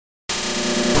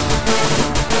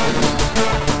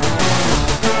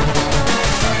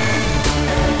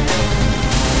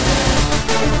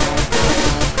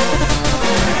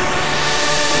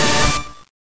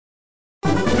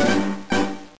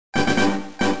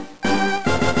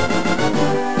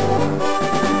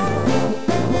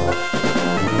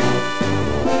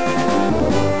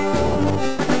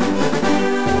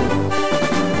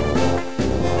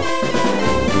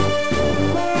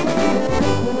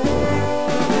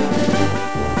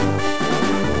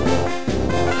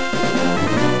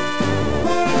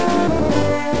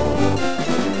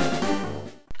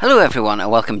everyone,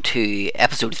 and welcome to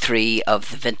episode 3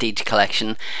 of the Vintage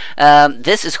Collection.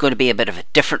 This is going to be a bit of a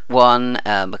different one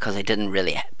because I didn't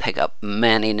really pick up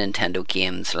many Nintendo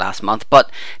games last month,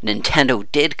 but Nintendo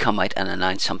did come out and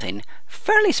announce something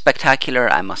fairly spectacular,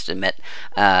 I must admit,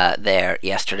 there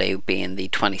yesterday being the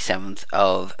 27th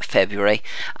of February,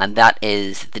 and that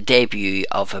is the debut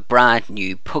of a brand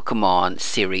new Pokemon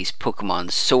series,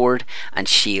 Pokemon Sword and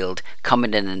Shield,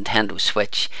 coming to Nintendo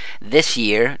Switch this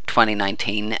year,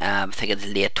 2019. I think it's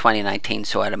late 2019,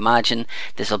 so I'd imagine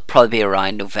this will probably be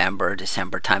around November,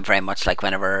 December time, very much like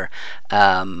whenever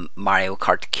Mario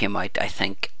Kart came out, I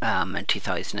think, in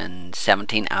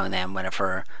 2017, and then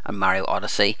whenever Mario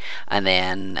Odyssey, and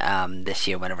then this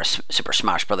year whenever Super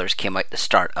Smash Brothers came out the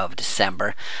start of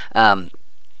December.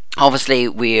 Obviously,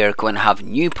 we're going to have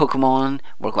new Pokemon,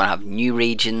 we're going to have new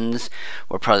regions,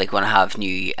 we're probably going to have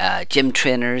new gym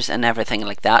trainers and everything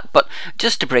like that. But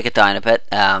just to break it down a bit,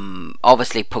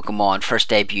 obviously Pokemon first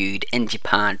debuted in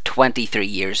Japan 23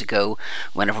 years ago,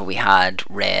 whenever we had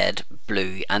Red,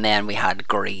 Blue, and then we had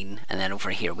Green, and then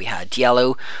over here we had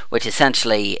Yellow, which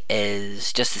essentially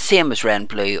is just the same as Red and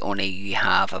Blue, only you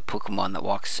have a Pokemon that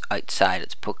walks outside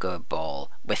its Pokeball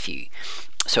with you.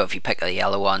 So if you pick the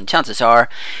yellow one, chances are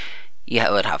you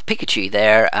would have Pikachu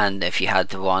there, and if you had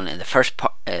the one in the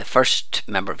first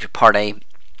member of your party,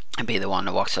 it'd be the one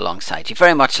that walks alongside you.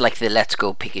 Very much like the Let's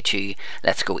Go Pikachu,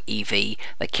 Let's Go Eevee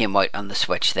that came out on the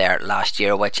Switch there last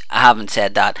year, which I haven't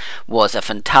said that was a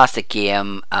fantastic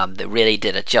game. They really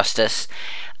did it justice.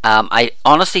 I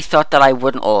honestly thought that I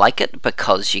wouldn't like it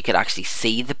because you could actually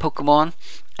see the Pokemon.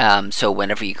 So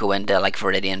whenever you go into like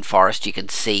Viridian Forest, you can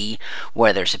see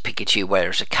where there's a Pikachu, where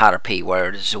there's a Caterpie, where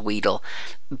there's a Weedle.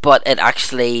 But it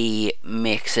actually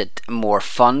makes it more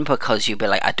fun because you'll be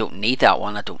like, I don't need that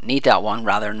one, I don't need that one,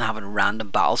 rather than having random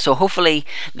battles. So hopefully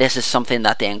this is something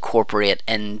that they incorporate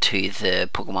into the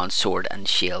Pokemon Sword and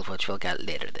Shield, which we'll get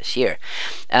later this year.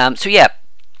 So yeah,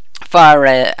 Fire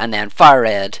Red, and then Fire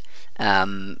Red,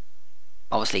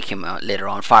 obviously came out later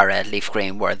on. Fire Red, Leaf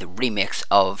Green were the remakes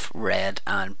of Red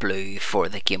and Blue for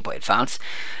the Game Boy Advance.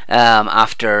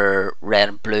 After Red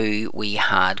and Blue we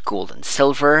had Gold and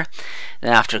Silver.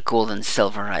 Then after Gold and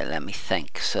Silver, right, let me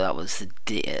think, so that was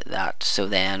that. So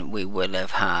then we would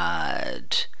have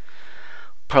had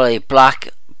probably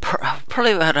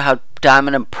probably would have had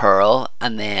Diamond and Pearl,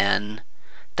 and then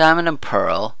Diamond and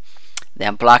Pearl,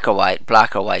 then Black or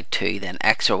White 2, then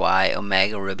X or Y,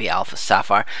 Omega, Ruby, Alpha,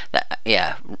 Sapphire.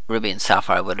 Ruby and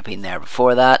Sapphire would have been there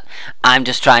before that. I'm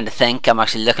just trying to think. I'm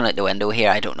actually looking out the window here.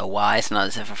 I don't know why. It's not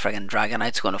as if a friggin'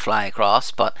 Dragonite's going to fly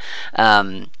across, but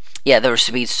yeah, there used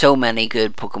to be so many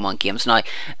good Pokemon games. Now,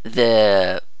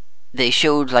 they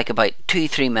showed like about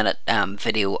 2-3 minute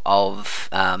video of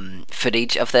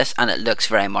footage of this, and it looks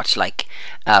very much like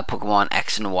Pokemon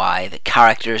X and Y. The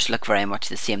characters look very much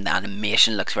the same, the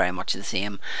animation looks very much the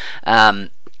same,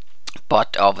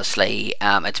 but obviously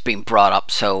it's been brought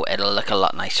up so it'll look a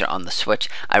lot nicer on the Switch.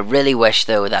 I really wish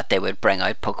though that they would bring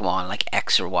out Pokemon like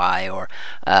X or Y or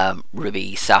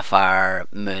Ruby, Sapphire,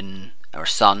 Moon or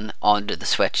Sun onto the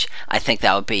Switch. I think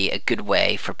that would be a good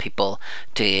way for people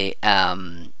to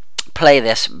play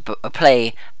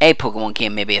a Pokemon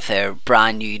game. Maybe if they're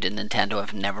brand new to Nintendo,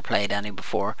 have never played any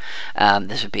before,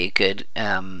 this would be a good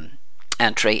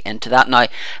entry into that. Now,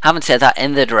 having said that,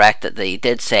 in the Direct that they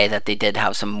did say that they did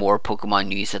have some more Pokemon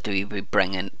news that they will be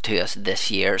bringing to us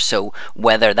this year. So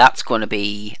whether that's going to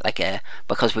be like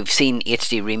because we've seen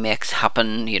HD remakes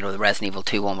happen, you know, the Resident Evil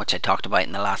 2 one, which I talked about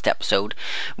in the last episode.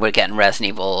 We're getting Resident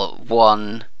Evil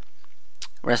 1,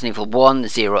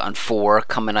 0 and 4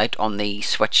 coming out on the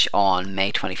Switch on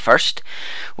May 21st.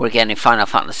 We're getting Final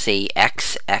Fantasy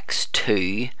X,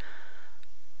 X2,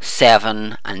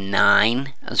 7 and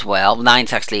 9 as well.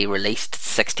 9's actually released,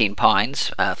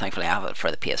 £16. Thankfully I have it for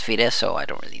the PS Vita, so I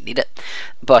don't really need it.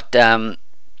 But with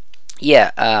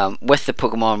the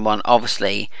Pokemon one,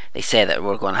 obviously they say that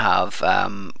we're going to have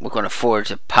we're going to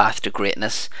forge a path to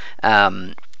greatness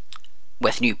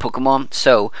with new Pokemon.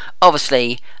 So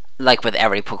obviously, like with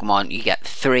every Pokemon, you get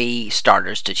 3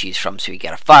 starters to choose from. So you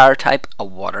get a fire type, a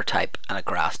water type, and a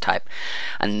grass type.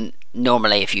 And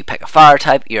normally if you pick a fire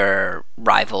type, your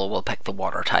rival will pick the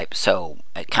water type. So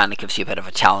it kind of gives you a bit of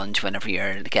a challenge whenever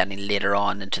you're getting later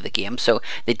on into the game. So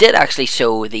they did actually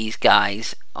show these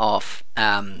guys off.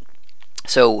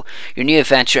 So your new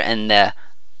adventure in the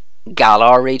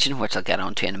Galar region, which I'll get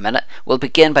onto in a minute, will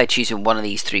begin by choosing one of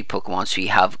these 3 Pokemon. So you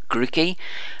have Grookey,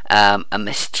 a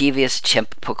mischievous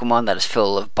chimp Pokemon that is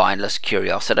full of boundless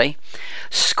curiosity.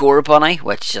 Scorbunny,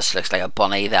 which just looks like a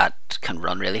bunny that can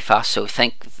run really fast, so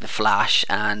think the Flash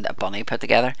and a bunny put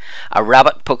together. A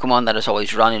rabbit Pokemon that is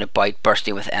always running about,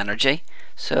 bursting with energy.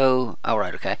 So,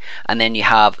 alright, okay. And then you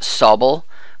have Sobble,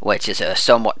 which is a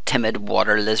somewhat timid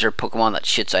water lizard Pokemon that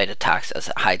shoots out attacks as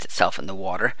it hides itself in the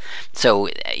water. So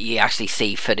you actually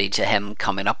see footage of him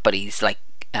coming up, but he's like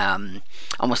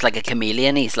almost like a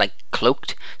chameleon. He's like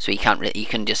cloaked, so you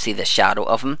can just see the shadow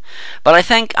of him. But I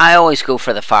think I always go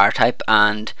for the fire type,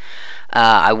 and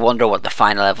I wonder what the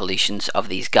final evolutions of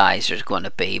these guys are going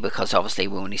to be, because obviously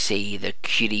we only see the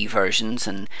cutie versions,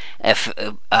 and if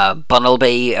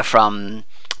Bunnelby from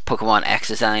Pokemon X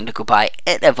is anything to go by,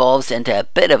 it evolves into a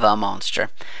bit of a monster.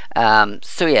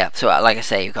 So like I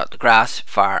say, you've got the grass,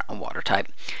 fire and water type.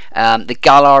 The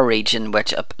Galar region,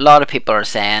 which a lot of people are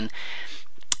saying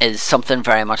is something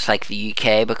very much like the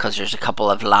UK, because there's a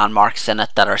couple of landmarks in it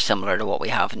that are similar to what we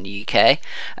have in the UK.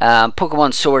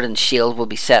 Pokemon Sword and Shield will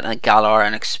be set in Galar,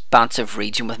 an expansive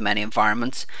region with many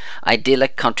environments,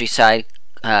 idyllic countryside,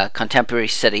 contemporary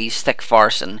cities, thick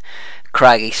forests and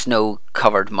craggy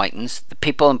snow-covered mountains. The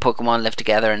people and Pokemon live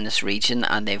together in this region,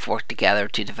 and they've worked together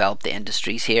to develop the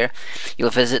industries here.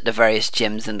 You'll visit the various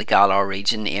gyms in the Galar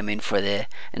region, aiming for the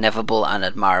inevitable and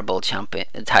admirable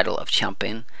title of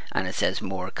champion, and it says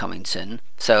more coming soon.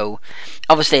 So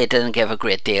obviously it doesn't give a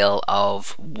great deal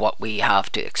of what we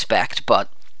have to expect, but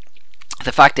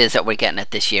the fact is that we're getting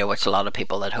it this year, which a lot of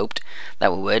people had hoped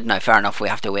that we would. Now, fair enough, we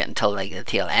have to wait until like the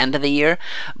tail end of the year,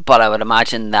 but I would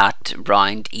imagine that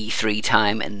round E3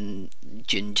 time in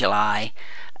June, July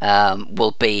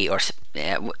will be, or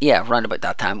round about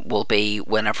that time will be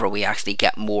whenever we actually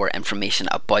get more information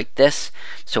about this.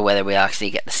 So whether we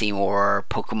actually get to see more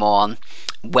Pokemon,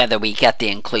 whether we get the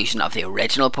inclusion of the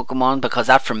original Pokemon, because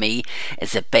that for me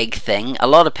is a big thing. A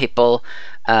lot of people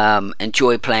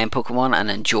enjoy playing Pokemon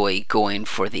and enjoy going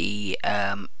for the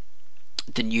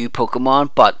new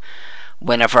Pokemon, but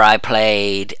whenever I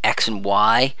played X and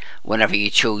Y, whenever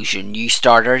you chose your new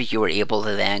starter, you were able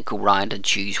to then go around and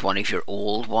choose one of your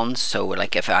old ones. So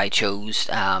like if I chose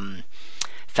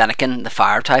Fennekin, the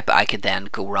fire type, I could then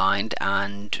go round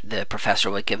and the professor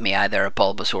would give me either a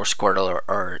Bulbasaur, Squirtle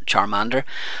or Charmander.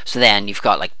 So then you've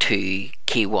got like two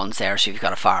key ones there, so you've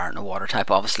got a fire and a water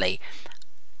type. Obviously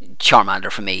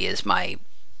Charmander for me is my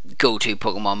go-to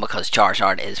Pokemon, because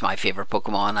Charizard is my favourite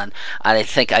Pokemon, and I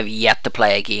think I've yet to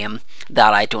play a game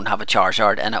that I don't have a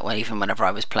Charizard in it. Even whenever I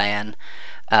was playing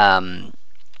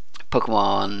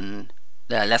Pokemon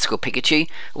Let's Go Pikachu,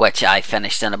 which I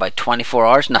finished in about 24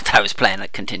 hours. Not that I was playing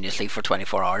it continuously for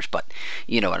 24 hours, but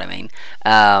you know what I mean.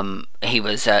 He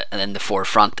was in the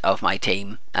forefront of my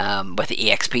team. With the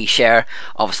EXP share,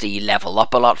 obviously you level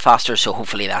up a lot faster, so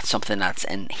hopefully that's something that's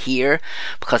in here,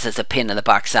 because it's a pain in the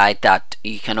backside that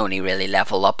you can only really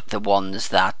level up the ones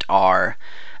that are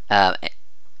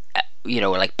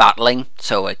like battling,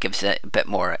 so it gives it a bit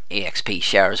more EXP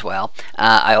share as well.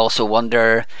 I also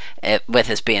wonder, with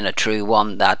this being a true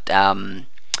one, that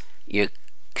you're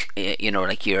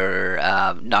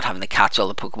not having to catch all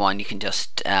the Pokemon, you can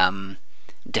just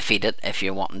defeat it if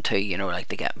you're wanting to,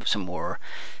 to get some more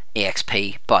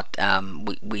EXP, but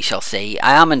we shall see.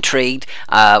 I am intrigued.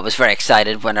 I was very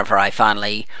excited whenever I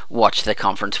finally watched the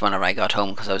conference whenever I got home,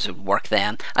 because I was at work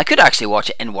then. I could actually watch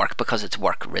it in work because it's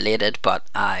work related, but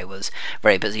I was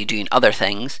very busy doing other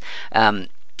things.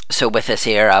 So with this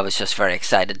here, I was just very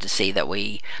excited to see that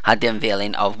we had the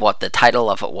unveiling of what the title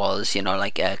of it was,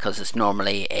 because it's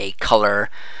normally a colour,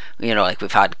 like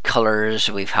we've had colours,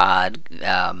 we've had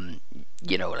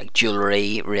like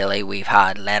jewellery, really, we've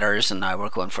had letters, and now we're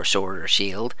going for sword or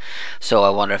shield. So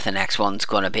I wonder if the next one's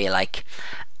going to be like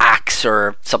axe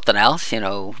or something else,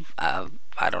 I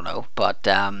don't know, but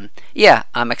I'm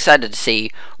excited to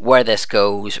see where this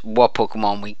goes, what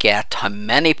Pokemon we get, how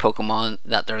many Pokemon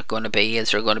that there are going to be. Is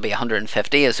there going to be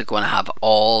 150? Is it going to have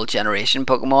all generation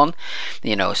Pokemon?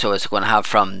 So is it going to have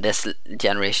from this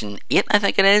generation 8, I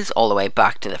think it is, all the way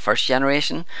back to the first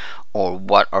generation, or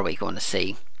what are we going to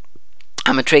see?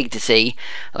 I'm intrigued to see.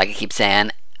 Like I keep saying,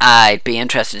 I'd be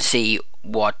interested to see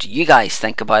what you guys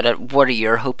think about it. What are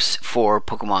your hopes for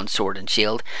Pokemon Sword and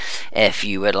Shield? If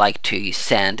you would like to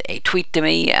send a tweet to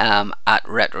me at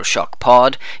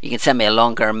RetroShockPod, you can send me a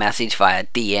longer message via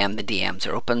DM. The DMs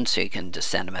are open, so you can just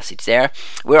send a message there.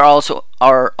 We're also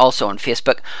on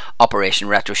Facebook, Operation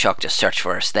RetroShock. Just search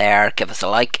for us there, give us a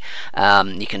like.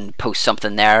 You can post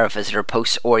something there, a visitor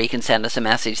post, or you can send us a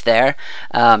message there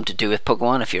to do with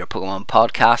Pokemon. If you're a Pokemon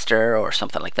podcaster or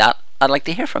something like that, I'd like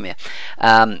to hear from you.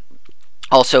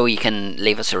 Also, you can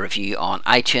leave us a review on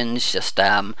iTunes. Just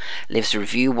leave us a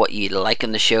review, what you like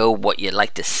on the show, what you'd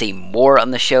like to see more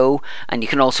on the show. And you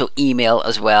can also email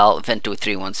as well,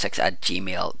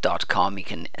 vinto316@gmail.com. You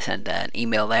can send an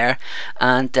email there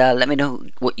and let me know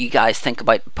what you guys think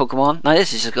about Pokemon. Now,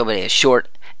 this is just going to be a short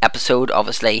episode.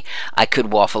 Obviously, I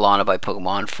could waffle on about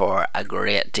Pokemon for a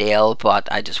great deal, but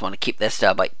I just want to keep this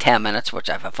to about 10 minutes, which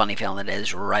I have a funny feeling it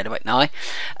is right about now.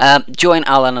 Join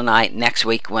Alan and I next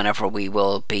week whenever we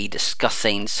will be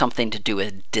discussing something to do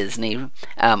with Disney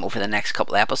over the next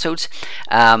couple of episodes.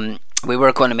 We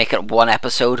were going to make it one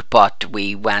episode, but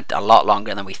we went a lot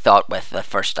longer than we thought with the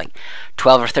first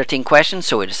 12 or 13 questions,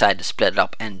 so we decided to split it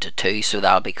up into two, so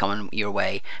that'll be coming your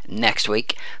way next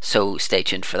week, so stay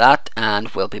tuned for that, and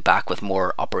we'll be back with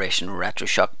more Operation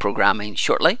Retroshock programming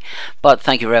shortly. But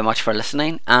thank you very much for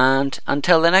listening, and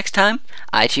until the next time,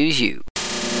 I choose you.